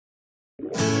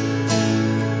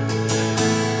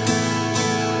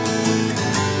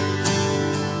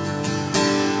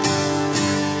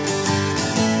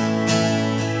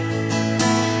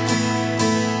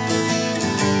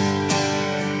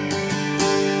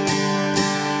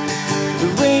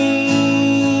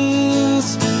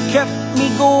kept me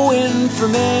going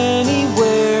from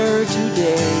anywhere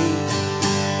today.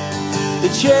 The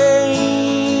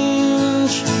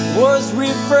change was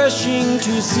refreshing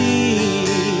to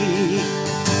see.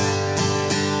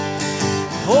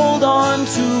 Hold on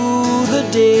to the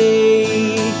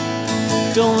day,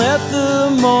 don't let the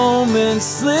moment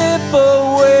slip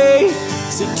away.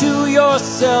 Say to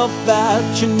yourself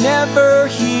that you're never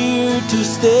here to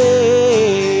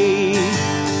stay.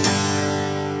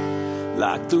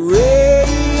 Like the rain,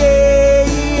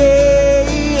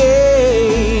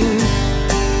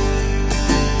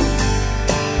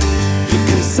 you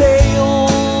can sail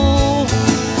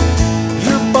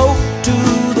your boat to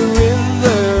the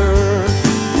river.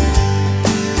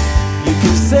 You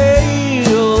can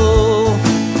sail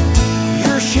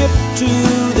your ship to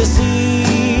the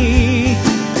sea.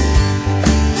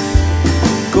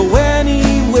 Go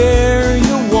anywhere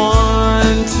you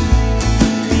want,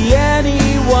 be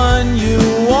anyone you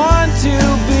want to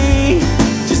be.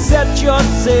 Just set your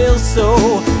sails so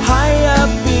high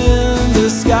up in the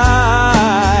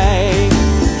sky.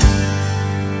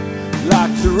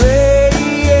 Like the rains,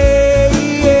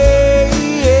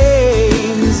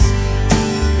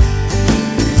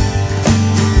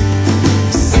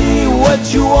 see what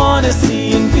you wanna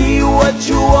see and be what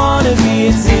you wanna be.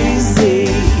 It's easy.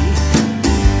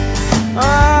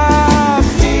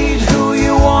 Feed who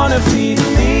you wanna feed,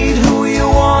 lead who you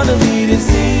wanna lead. It's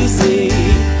easy.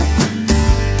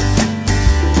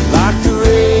 Like the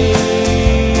rain.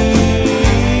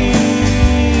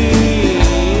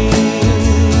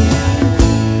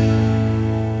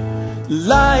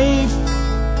 Life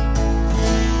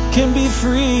can be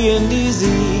free and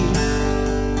easy.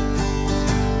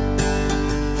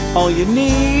 All you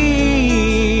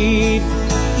need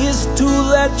is to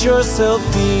let yourself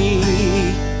be.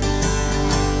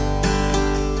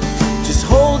 Just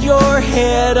hold your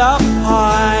head up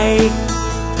high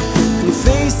and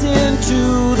face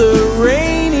into the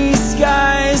rainy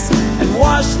skies, and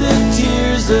wash the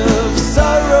tears of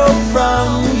sorrow from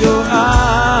your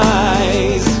eyes.